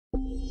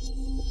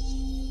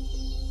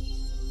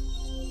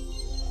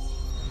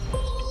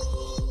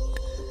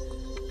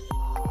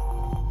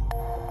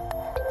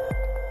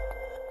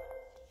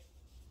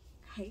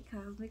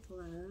cosmic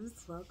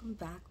loves, welcome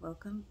back,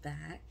 welcome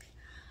back.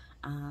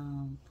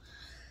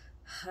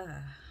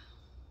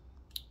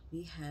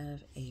 We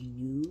have a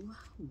new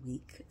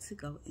week to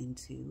go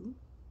into.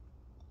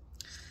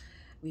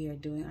 We are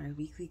doing our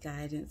weekly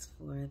guidance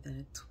for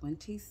the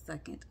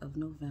 22nd of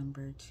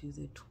November to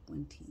the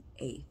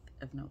 28th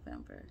of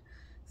November.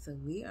 So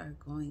we are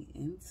going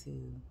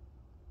into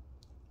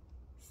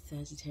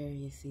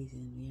Sagittarius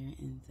season. We are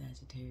in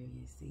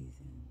Sagittarius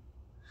season.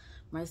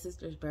 My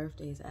sister's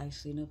birthday is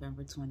actually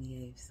November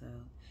 28th, so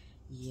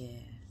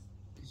yeah,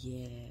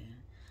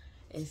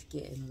 it's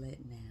getting lit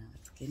now.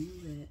 It's getting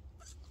lit.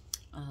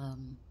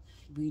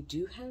 We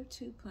do have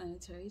 2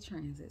 planetary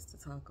transits to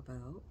talk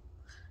about.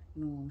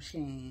 You know what I'm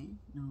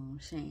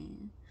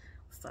saying?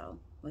 So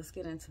let's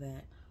get into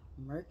that.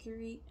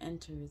 Mercury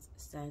enters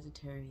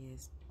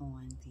Sagittarius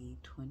on the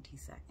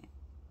 22nd.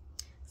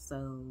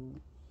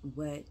 So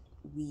what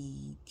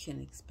we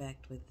can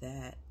expect with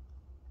that,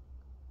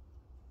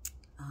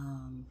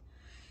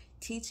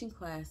 teaching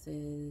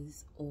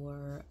classes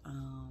or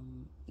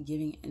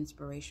giving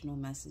inspirational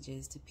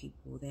messages to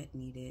people that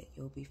need it.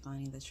 You'll be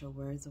finding that your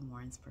words are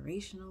more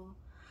inspirational.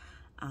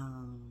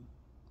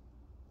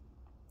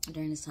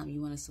 During this time,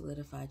 you want to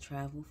solidify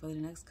travel for the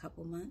next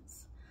couple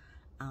months.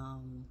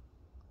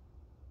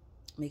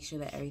 Make sure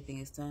that everything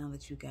is done,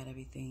 that you got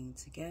everything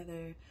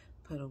together,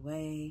 put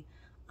away.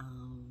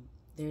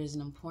 There is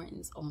an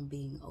importance on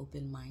being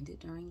open-minded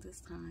during this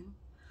time.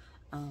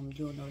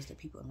 You'll notice that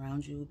people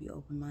around you will be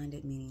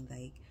open-minded, meaning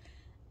like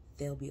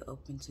they'll be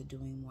open to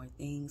doing more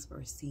things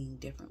or seeing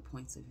different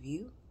points of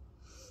view.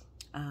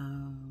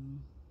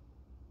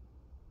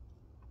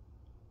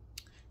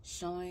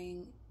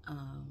 Showing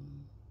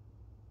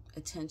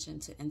attention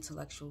to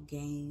intellectual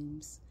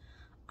games,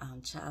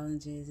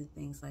 challenges and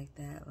things like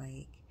that.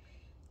 Like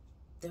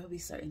there'll be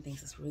certain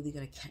things that's really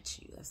gonna catch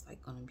you. That's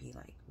like gonna be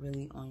like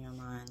really on your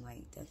mind.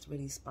 Like that's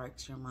really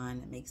sparks your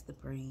mind. That makes the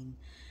brain,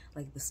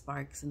 like the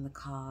sparks and the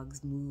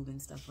cogs move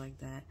and stuff like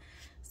that.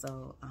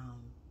 So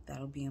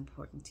that'll be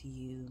important to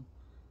you.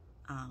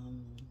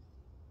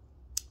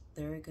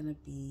 There are gonna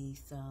be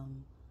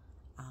some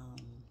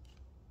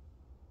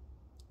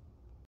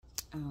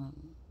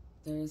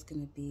there's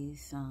gonna be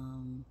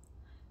some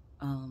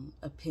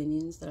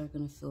opinions that are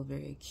gonna feel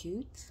very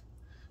acute,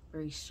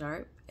 very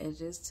sharp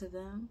edges to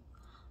them.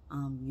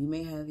 You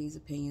may have these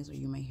opinions, or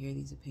you may hear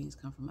these opinions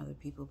come from other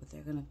people, but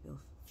they're gonna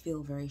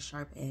feel very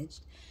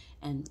sharp-edged.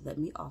 And let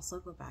me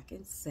also go back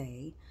and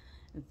say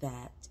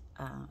that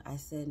I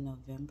said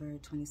November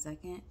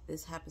 22nd.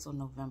 This happens on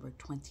November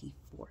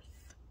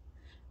 24th.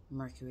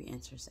 Mercury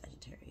enters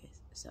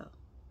Sagittarius. So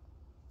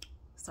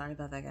sorry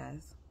about that,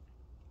 guys.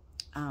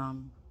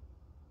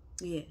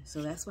 Yeah,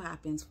 so that's what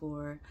happens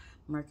for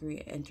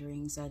Mercury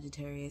entering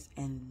Sagittarius.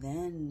 And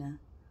then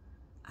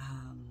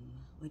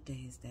what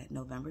day is that?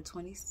 November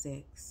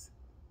 26th,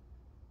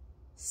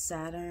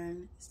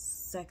 Saturn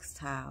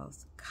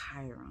Sextiles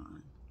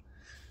Chiron.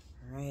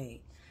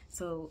 Right.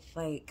 So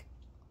like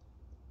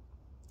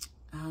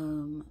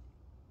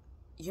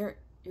you're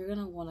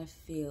gonna want to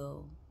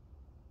feel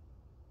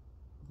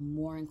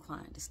more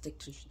inclined to stick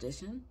to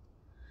tradition,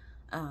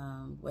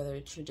 whether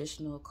it's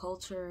traditional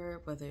culture,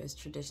 whether it's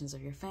traditions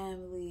of your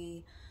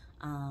family.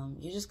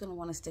 You're just gonna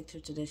want to stick to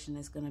tradition.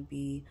 It's gonna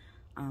be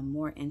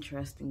more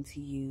interesting to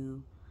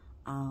you.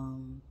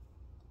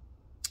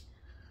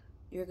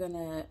 You're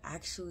gonna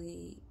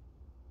actually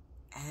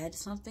add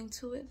something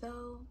to it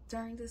though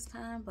during this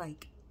time.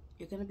 Like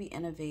you're gonna be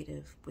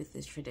innovative with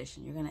this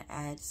tradition. You're gonna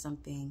add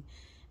something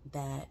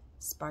that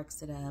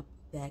sparks it up,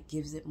 that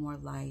gives it more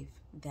life,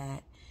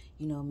 that,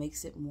 you know,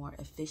 makes it more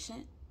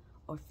efficient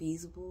or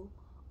feasible,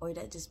 or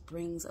that just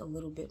brings a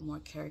little bit more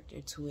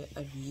character to it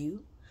of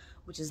you,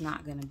 which is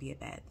not gonna be a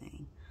bad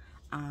thing.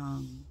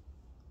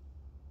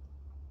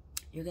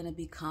 You're gonna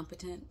be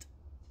competent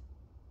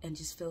and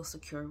just feel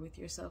secure with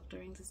yourself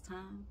during this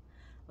time.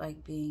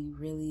 Like being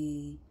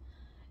really,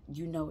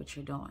 you know what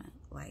you're doing.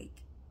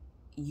 Like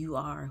you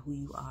are who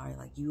you are.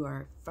 Like you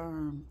are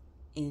firm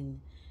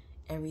in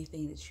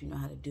everything that you know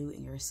how to do,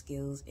 in your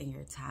skills, in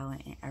your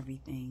talent, and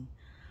everything.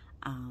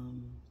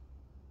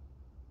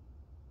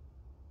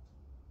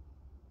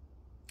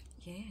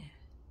 Yeah.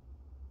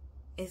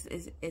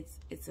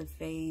 It's a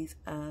phase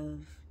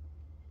of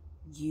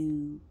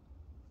you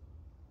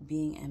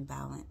being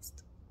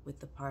imbalanced with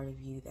the part of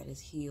you that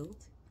is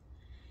healed,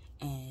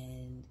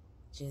 and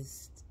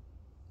just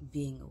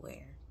being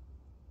aware,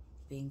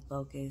 being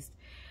focused,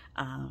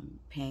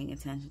 paying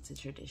attention to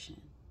tradition,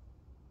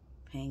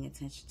 paying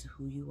attention to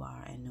who you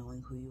are and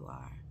knowing who you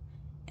are,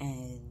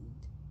 and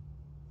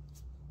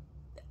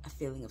a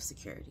feeling of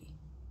security.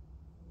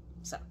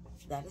 So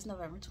that is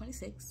November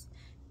 26th,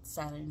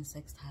 Saturn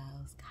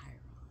Sextiles Chiron.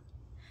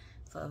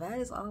 So that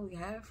is all we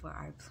have for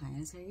our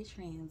planetary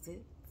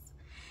transits.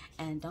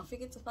 And don't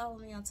forget to follow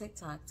me on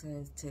TikTok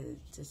to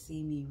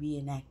see me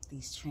reenact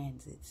these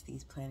transits,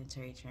 these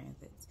planetary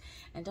transits.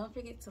 And don't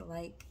forget to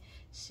like,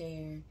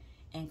 share,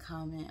 and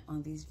comment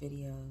on these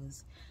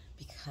videos,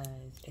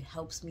 because it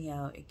helps me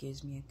out. It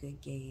gives me a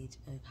good gauge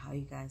of how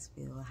you guys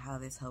feel, how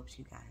this helps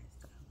you guys.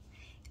 So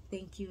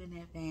thank you in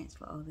advance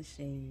for all the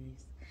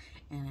shares,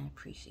 and I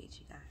appreciate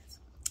you guys.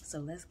 So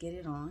let's get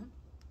it on.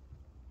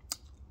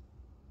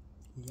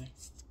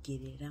 Let's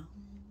get it on.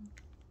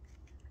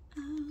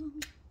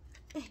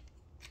 Hey.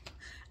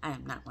 I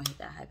am not going to hit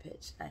that high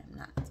pitch. I am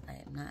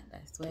not, I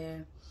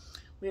swear.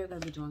 We are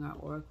going to be doing our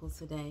oracle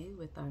today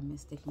with our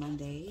Mystic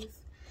Mondays.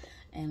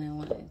 And I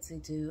wanted to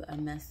do a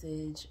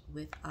message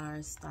with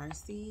our star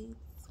seeds.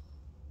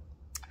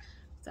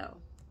 So,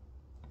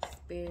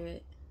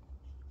 Spirit,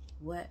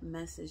 what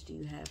message do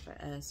you have for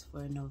us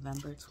for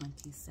November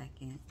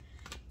 22nd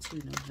to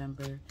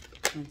November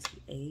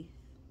 28th?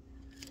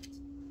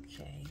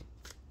 Okay,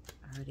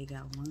 I already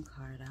got one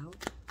card out.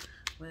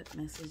 What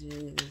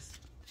messages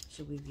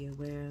should we be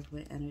aware of?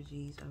 What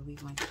energies are we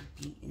going to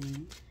be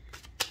in?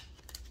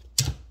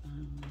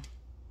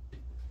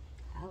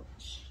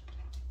 Ouch.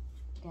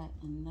 Got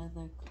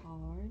another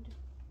card.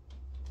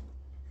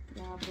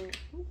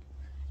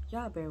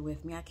 Y'all bear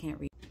with me. I can't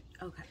read.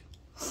 Okay.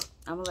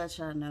 I'm going to let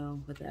y'all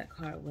know what that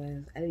card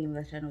was. I didn't even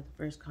let y'all know what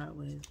the first card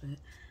was, but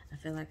I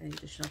feel like I need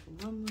to shuffle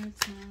one more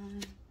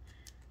time.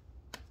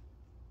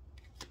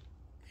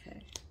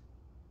 Okay.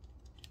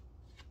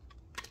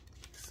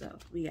 So,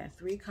 we got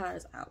 3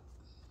 cards out.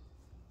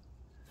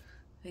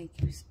 Thank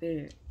you,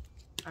 Spirit.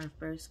 Our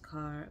first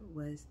card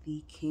was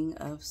the King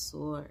of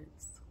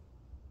Swords.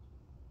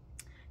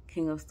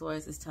 King of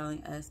Swords is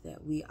telling us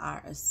that we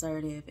are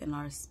assertive in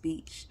our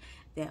speech,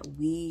 that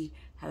we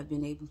have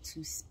been able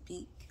to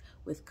speak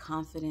with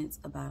confidence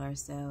about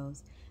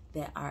ourselves,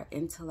 that our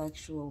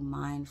intellectual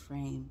mind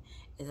frame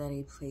is at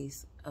a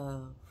place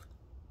of,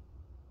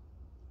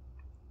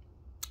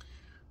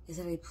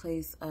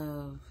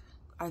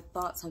 our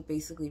thoughts have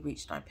basically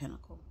reached our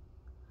pinnacle.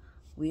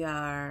 We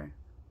are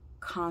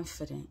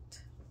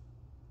confident.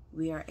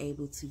 We are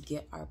able to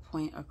get our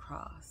point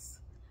across.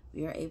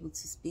 We are able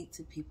to speak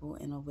to people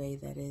in a way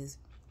that is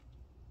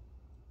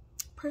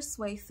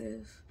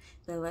persuasive,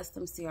 that lets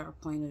them see our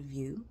point of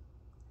view.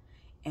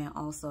 And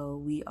also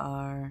we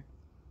are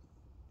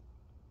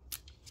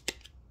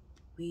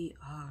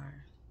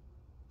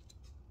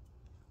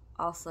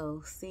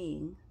also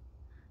seeing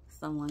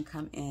someone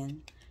come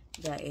in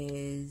that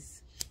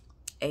is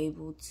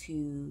able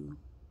to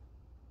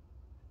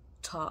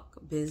talk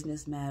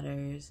business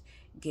matters,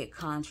 get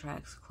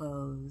contracts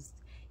closed,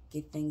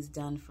 get things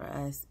done for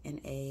us in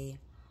a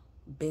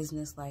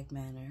business-like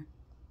manner.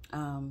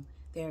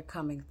 They're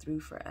coming through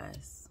for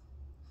us.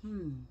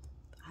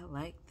 I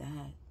like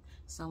that.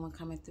 Someone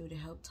coming through to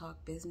help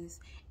talk business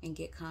and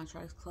get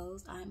contracts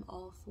closed. I'm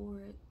all for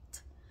it.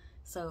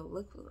 So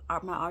look,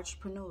 my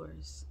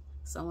entrepreneurs.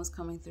 Someone's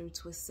coming through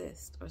to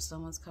assist, or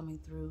someone's coming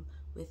through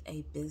with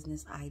a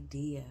business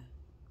idea.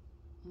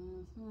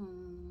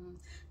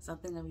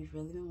 Something that we've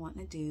really been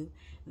wanting to do.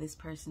 This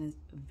person is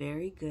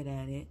very good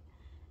at it.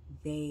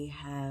 They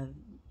have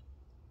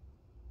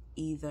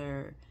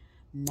either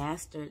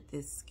mastered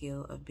this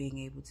skill of being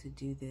able to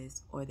do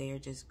this, or they are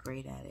just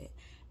great at it.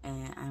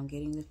 And I'm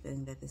getting the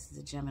feeling that this is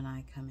a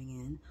Gemini coming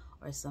in,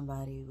 or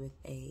somebody with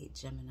a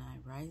Gemini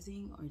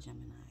rising or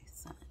Gemini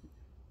sun.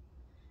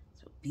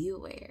 So be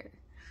aware.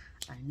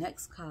 Our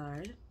next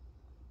card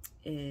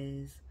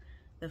is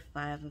the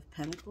 5 of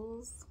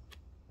Pentacles,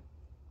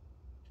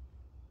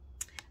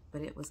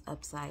 but it was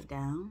upside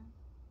down.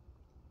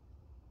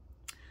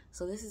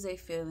 So this is a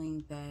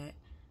feeling that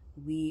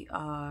we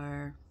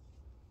are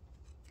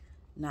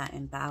not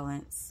in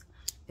balance,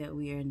 that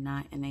we are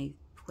not in a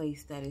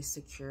place that is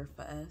secure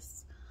for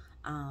us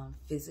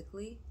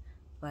physically.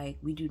 Like,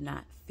 we do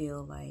not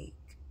feel like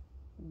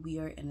we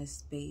are in a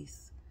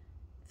space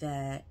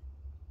that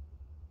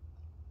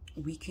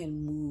we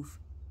can move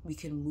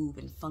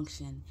and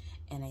function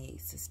in a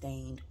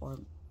sustained or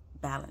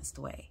balanced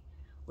way.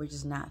 We're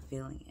just not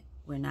feeling it.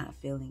 We're not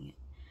feeling it.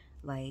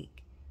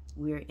 Like,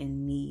 we're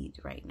in need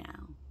right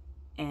now.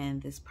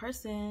 And this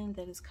person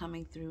that is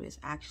coming through is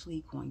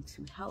actually going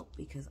to help,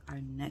 because our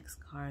next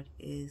card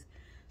is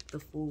the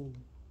Fool.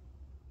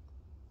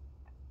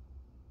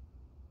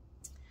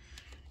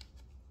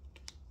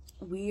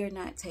 We are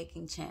not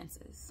taking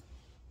chances.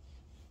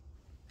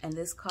 And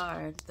this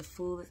card, the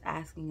Fool, is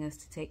asking us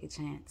to take a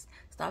chance.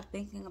 Stop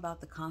thinking about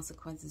the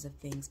consequences of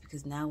things,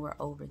 because now we're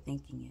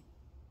overthinking it.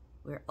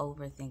 We're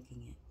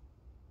overthinking it.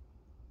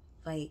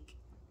 Like,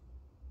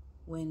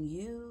 when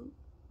you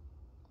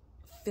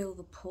feel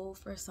the pull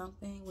for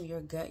something, when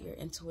your gut, your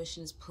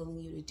intuition is pulling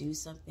you to do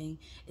something,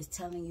 is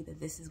telling you that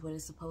this is what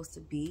it's supposed to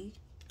be,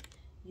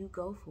 you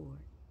go for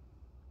it.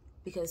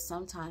 Because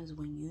sometimes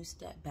when you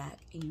step back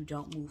and you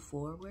don't move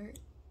forward,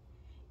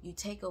 you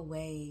take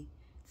away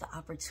the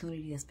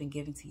opportunity that's been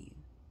given to you.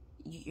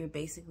 You're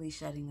basically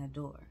shutting a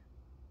door.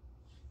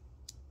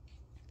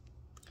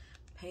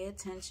 Pay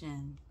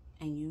attention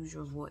and use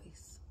your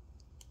voice.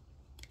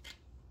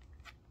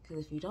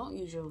 Because if you don't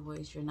use your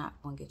voice, you're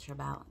not going to get your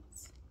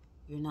balance.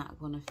 You're not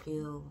going to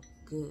feel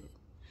good.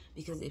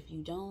 Because if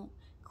you don't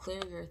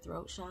clear your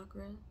throat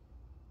chakra,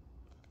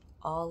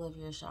 all of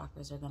your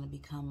chakras are going to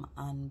become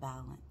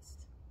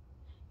unbalanced.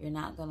 You're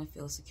not going to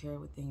feel secure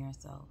within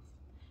yourself.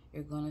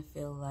 You're going to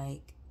feel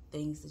like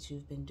things that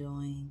you've been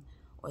doing,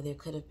 or there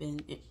could have been,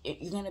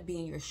 you're going to be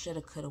in your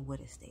shoulda, coulda,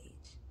 woulda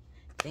stage.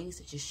 Things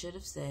that you should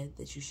have said,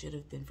 that you should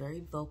have been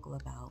very vocal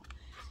about.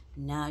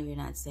 Now you're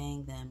not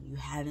saying them, you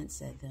haven't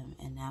said them,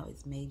 and now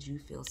it's made you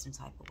feel some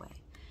type of way.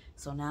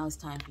 So now it's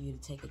time for you to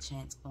take a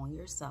chance on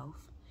yourself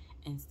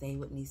and say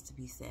what needs to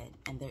be said.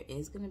 And there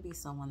is going to be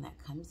someone that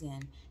comes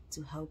in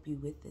to help you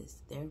with this.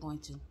 They're going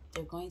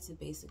to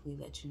basically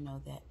let you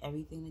know that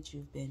everything that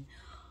you've been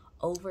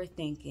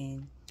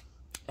overthinking,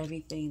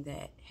 everything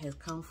that has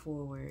come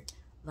forward,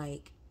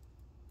 like,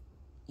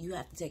 you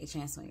have to take a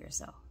chance on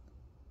yourself.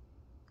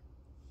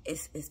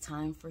 It's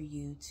time for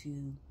you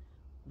to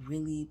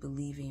really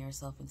believe in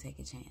yourself and take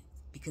a chance.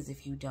 Because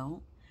if you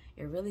don't,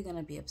 you're really going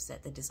to be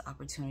upset that this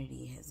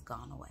opportunity has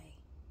gone away.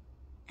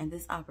 And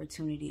this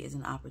opportunity is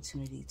an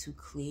opportunity to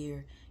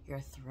clear your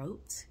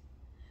throat,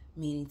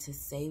 meaning to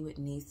say what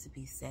needs to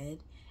be said,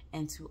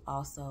 and to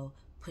also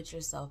put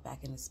yourself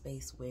back in a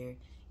space where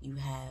you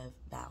have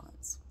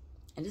balance.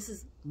 And this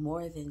is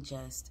more than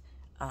just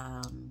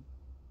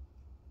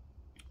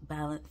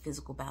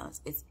physical balance.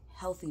 It's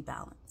healthy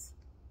balance.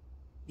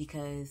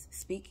 Because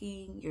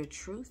speaking your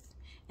truth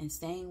and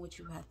saying what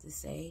you have to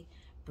say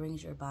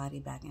brings your body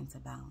back into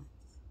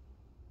balance.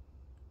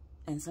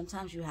 And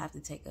sometimes you have to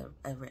take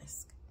a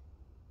risk.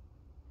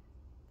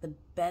 The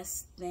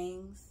best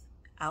things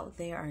out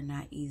there are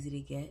not easy to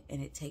get,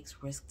 and it takes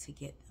risk to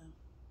get them.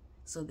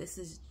 So this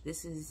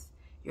is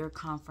your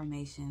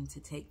confirmation to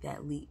take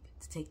that leap,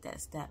 to take that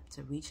step,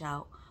 to reach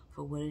out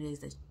for what it is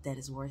that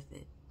is worth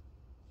it.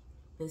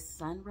 This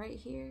sun right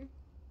here,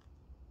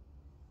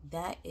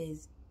 that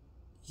is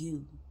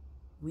you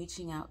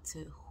reaching out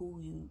to who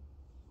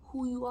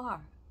you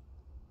are.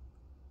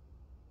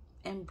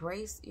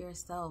 Embrace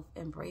yourself,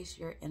 embrace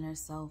your inner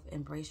self,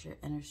 embrace your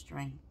inner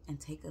strength, and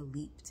take a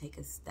leap, take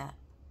a step.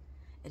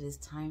 It is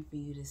time for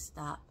you to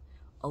stop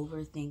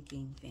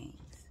overthinking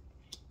things.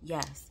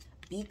 Yes,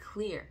 be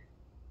clear.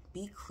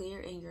 Be clear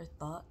in your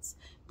thoughts.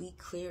 Be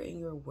clear in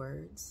your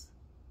words.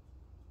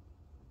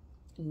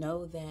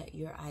 Know that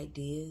your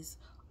ideas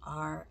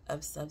are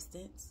of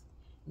substance.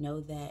 Know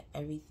that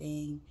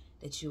everything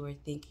that you are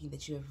thinking,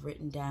 that you have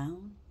written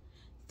down,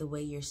 the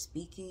way you're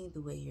speaking,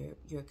 the way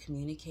you're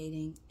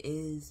communicating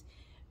is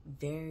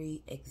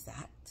very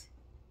exact.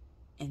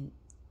 And,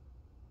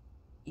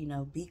 you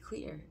know, be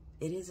clear.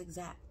 It is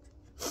exact.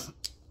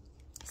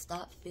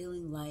 Stop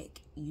feeling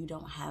like you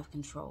don't have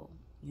control.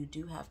 You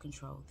do have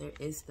control. There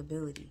is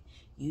stability.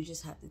 You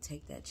just have to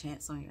take that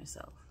chance on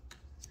yourself.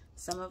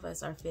 Some of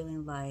us are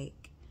feeling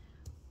like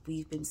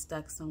we've been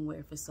stuck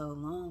somewhere for so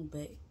long,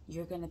 but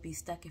you're going to be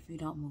stuck if you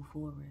don't move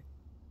forward.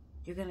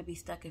 You're going to be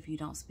stuck if you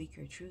don't speak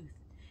your truth.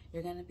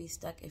 You're going to be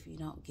stuck if you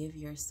don't give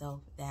yourself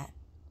that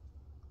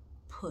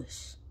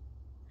push.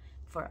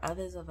 For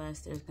others of us,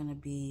 there's going to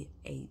be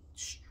a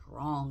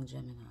strong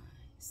Gemini,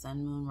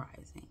 sun, moon,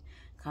 rising,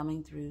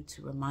 coming through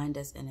to remind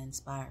us and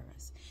inspire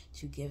us,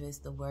 to give us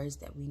the words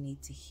that we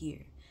need to hear,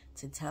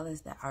 to tell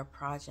us that our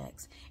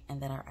projects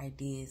and that our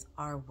ideas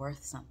are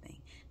worth something.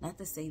 Not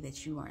to say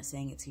that you aren't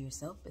saying it to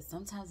yourself, but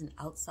sometimes an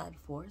outside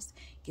force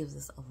gives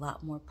us a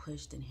lot more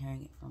push than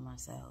hearing it from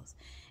ourselves.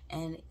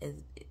 And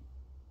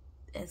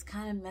as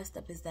kind of messed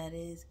up as that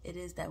is, it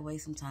is that way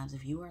sometimes.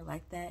 If you are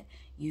like that,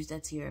 use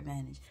that to your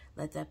advantage.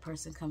 Let that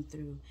person come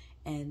through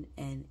and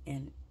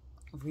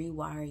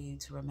rewire you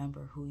to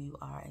remember who you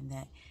are, and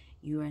that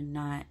you are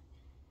not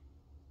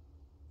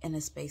in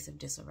a space of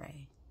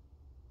disarray,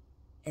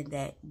 and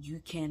that you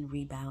can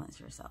rebalance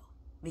yourself.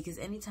 Because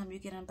anytime you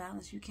get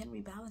unbalanced, you can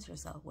rebalance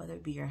yourself, whether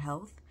it be your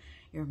health,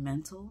 your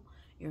mental,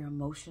 your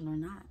emotion, or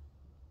not.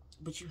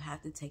 But you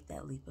have to take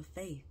that leap of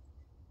faith.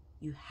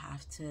 You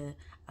have to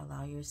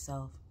allow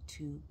yourself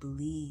to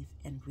believe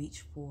and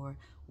reach for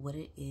what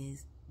it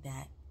is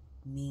that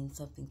means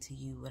something to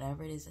you.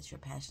 Whatever it is that you're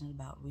passionate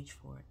about, reach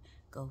for it.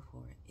 Go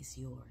for it. It's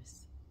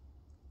yours.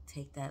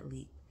 Take that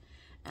leap.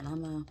 And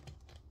I'm going to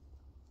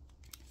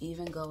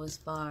even go as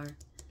far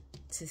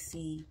to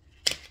see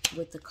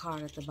what the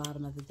card at the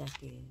bottom of the deck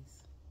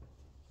is.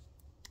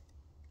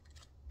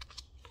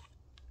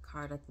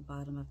 Card at the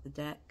bottom of the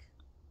deck.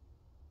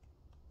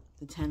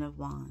 The Ten of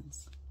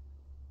Wands.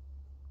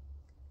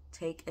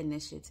 Take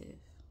initiative.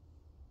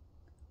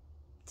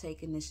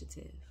 Take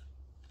initiative.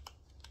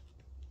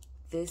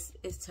 This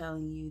is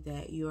telling you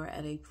that you are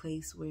at a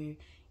place where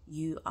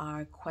you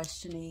are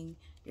questioning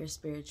your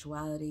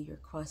spirituality, you're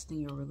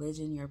questioning your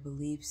religion, your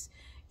beliefs,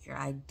 your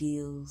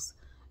ideals,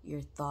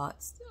 your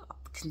thoughts,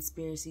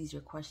 conspiracies.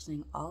 You're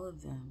questioning all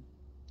of them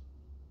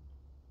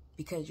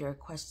because you're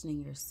questioning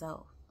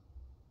yourself.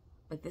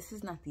 But this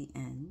is not the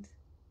end.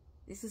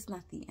 This is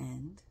not the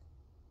end.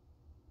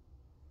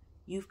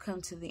 You've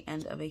come to the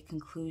end of a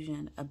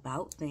conclusion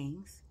about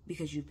things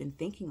because you've been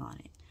thinking on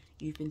it.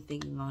 You've been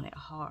thinking on it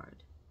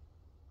hard,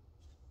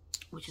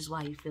 which is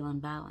why you feel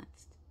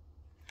unbalanced.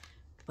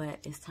 But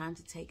it's time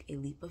to take a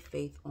leap of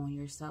faith on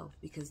yourself,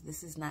 because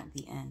this is not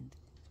the end.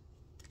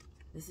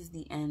 This is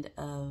the end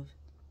of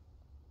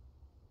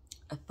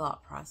a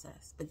thought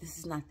process, but this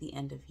is not the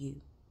end of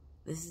you.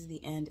 This is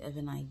the end of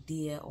an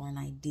idea or an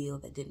ideal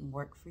that didn't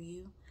work for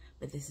you,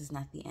 but this is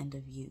not the end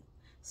of you.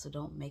 So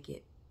don't make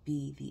it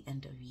be the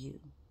end of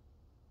you.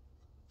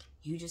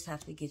 You just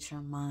have to get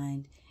your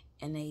mind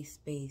in a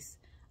space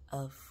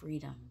of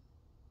freedom,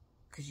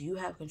 because you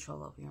have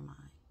control over your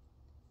mind.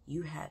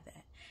 You have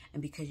that.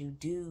 And because you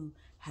do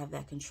have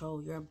that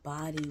control, your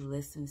body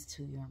listens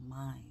to your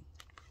mind.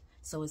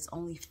 So it's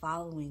only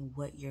following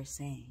what you're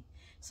saying.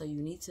 So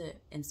you need to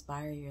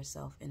inspire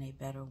yourself in a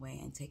better way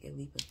and take a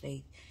leap of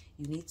faith.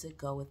 You need to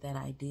go with that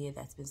idea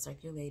that's been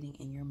circulating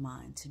in your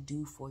mind to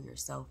do for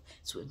yourself,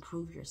 to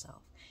improve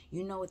yourself.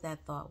 You know what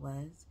that thought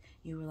was.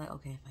 You were like,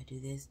 okay, if I do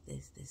this,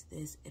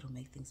 it'll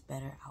make things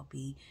better. I'll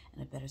be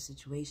in a better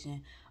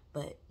situation.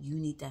 But you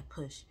need that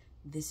push.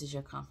 This is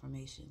your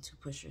confirmation to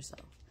push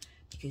yourself,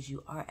 because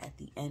you are at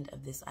the end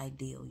of this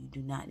ideal. You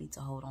do not need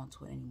to hold on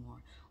to it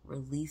anymore.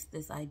 Release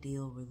this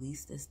ideal,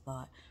 release this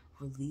thought,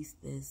 release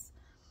this,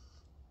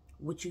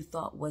 what you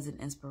thought was an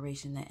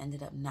inspiration that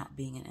ended up not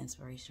being an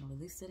inspiration.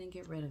 Release it and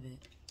get rid of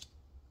it.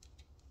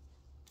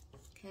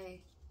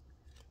 Okay?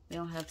 We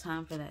don't have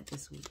time for that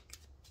this week.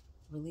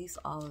 Release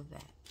all of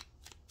that.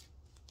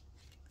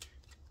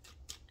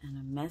 And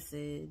a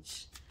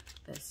message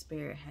that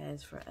Spirit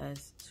has for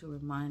us to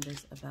remind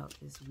us about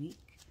this week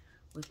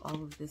with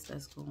all of this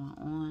that's going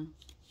on.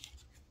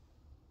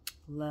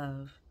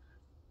 Love.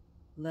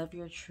 Love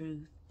your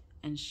truth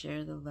and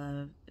share the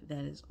love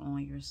that is on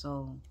your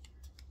soul.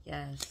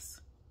 Yes.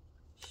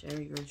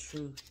 Share your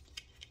truth.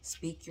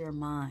 Speak your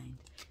mind.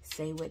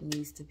 Say what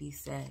needs to be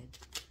said.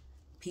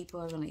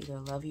 People are going to either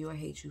love you or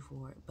hate you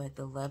for it, but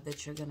the love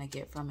that you're going to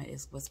get from it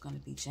is what's going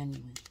to be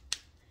genuine.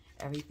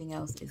 Everything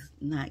else is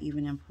not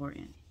even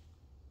important.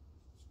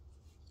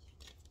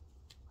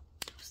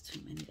 There's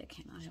too many that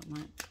came out at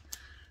once.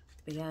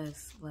 But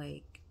yes,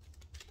 like,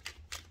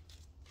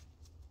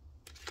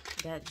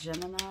 that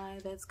Gemini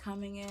that's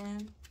coming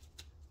in,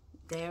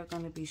 they're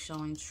going to be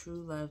showing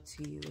true love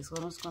to you. It's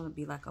almost going to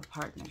be like a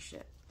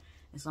partnership.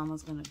 It's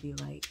almost going to be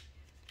like,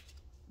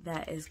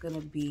 that is going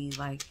to be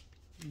like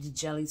the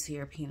jelly to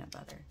your peanut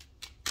butter,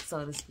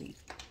 so to speak.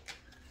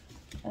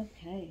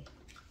 Okay,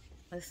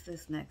 what's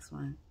this next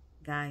one?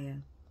 Gaia.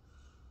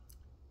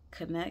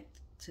 Connect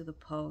to the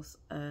pulse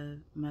of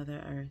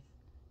Mother Earth.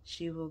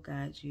 She will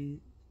guide you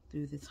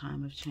through the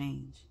time of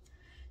change.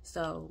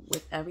 So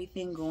with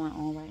everything going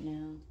on right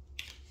now,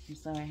 I'm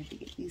sorry, I have to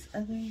get these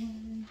other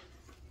ones.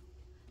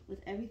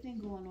 With everything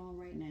going on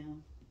right now,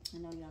 I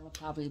know y'all will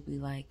probably be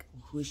like,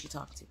 who is she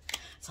talking to?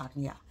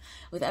 Talking to y'all.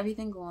 With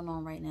everything going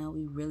on right now,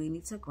 we really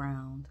need to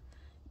ground.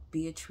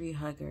 Be a tree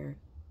hugger.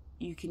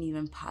 You can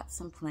even pot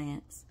some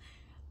plants.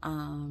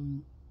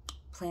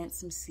 Plant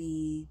some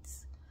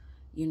seeds.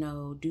 You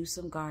know, do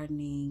some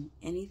gardening.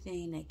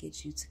 Anything that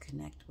gets you to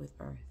connect with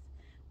Earth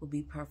will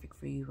be perfect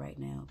for you right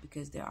now,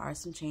 because there are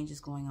some changes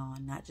going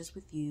on, not just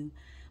with you,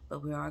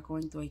 but we are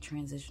going through a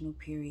transitional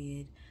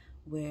period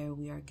where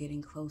we are getting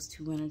close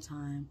to winter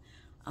time,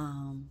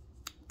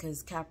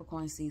 because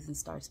Capricorn season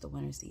starts the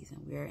winter season.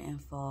 We're in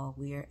fall.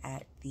 We're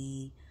at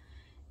the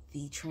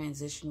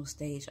transitional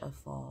stage of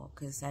fall,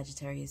 because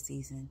Sagittarius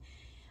season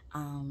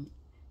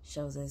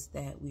shows us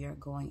that we are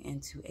going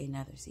into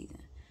another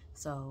season.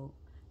 So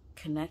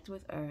connect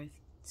with Earth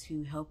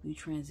to help you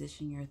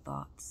transition your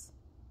thoughts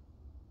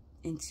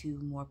into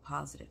more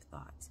positive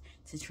thoughts,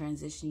 to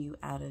transition you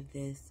out of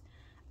this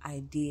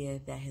idea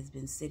that has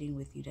been sitting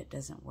with you that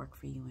doesn't work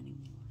for you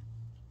anymore.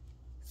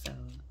 So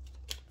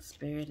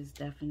Spirit is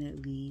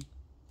definitely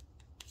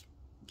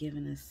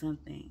giving us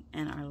something.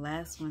 And our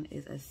last one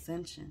is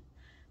ascension.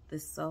 The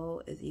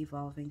soul is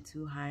evolving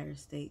to higher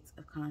states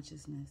of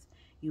consciousness.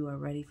 You are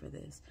ready for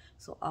this.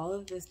 So all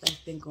of this that's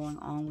been going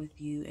on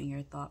with you and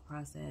your thought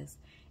process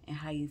and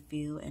how you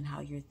feel and how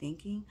you're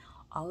thinking,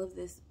 all of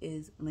this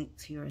is linked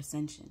to your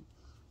ascension,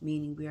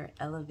 meaning we are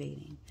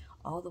elevating.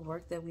 All the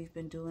work that we've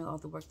been doing, all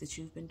the work that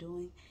you've been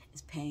doing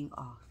is paying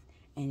off.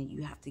 And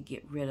you have to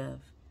get rid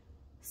of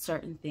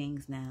certain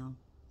things now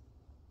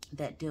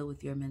that deal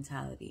with your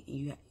mentality.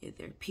 And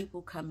there are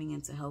people coming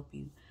in to help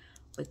you.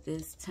 But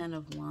this 10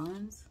 of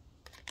Wands,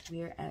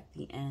 we are at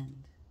the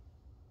end.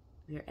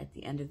 We are at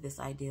the end of this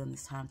ideal, and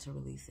it's time to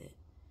release it.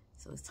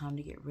 So it's time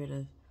to get rid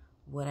of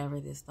whatever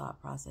this thought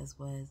process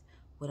was,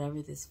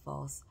 whatever this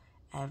false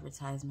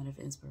advertisement of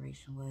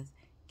inspiration was.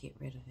 Get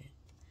rid of it,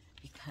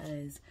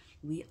 because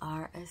we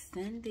are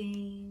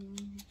ascending.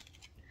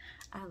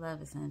 I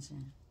love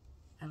ascension.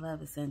 I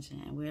love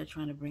ascension, and we're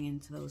trying to bring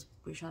into those.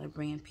 We're trying to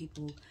bring in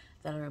people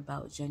that are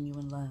about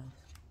genuine love,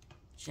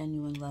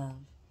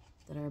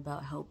 that are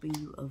about helping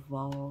you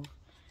evolve,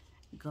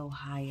 go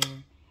higher,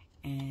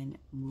 and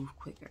move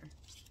quicker.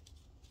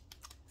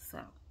 So,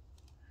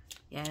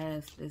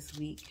 yes, this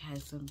week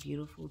has some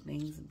beautiful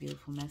things and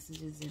beautiful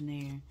messages in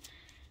there.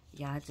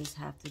 Y'all just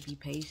have to be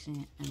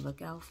patient and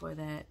look out for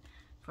that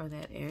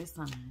air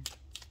sign,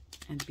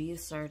 and be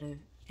assertive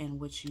in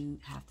what you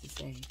have to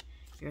say.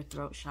 Your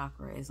throat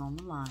chakra is on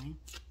the line,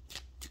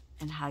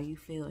 and how you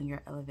feel and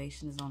your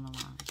elevation is on the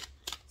line.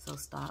 So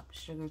stop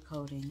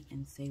sugarcoating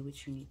and say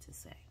what you need to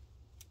say.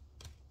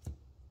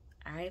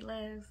 All right,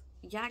 Les,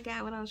 y'all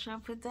got what I was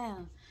trying to put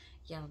down.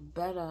 Y'all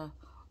better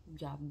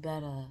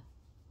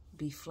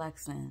be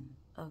flexing,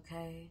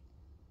 okay?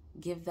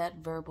 Give that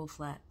verbal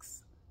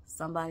flex.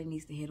 Somebody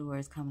needs to hear the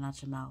words coming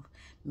out your mouth.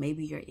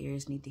 Maybe your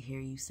ears need to hear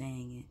you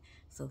saying it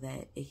so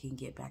that it can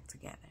get back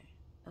together.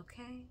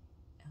 Okay?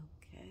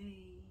 Okay.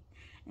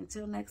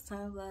 Until next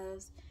time,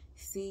 loves,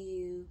 see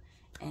you.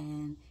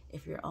 And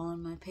if you're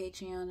on my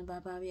Patreon and buy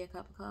Bobby a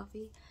cup of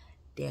coffee,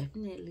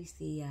 definitely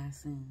see y'all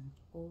soon.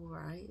 All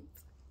right.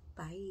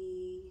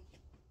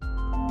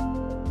 Bye.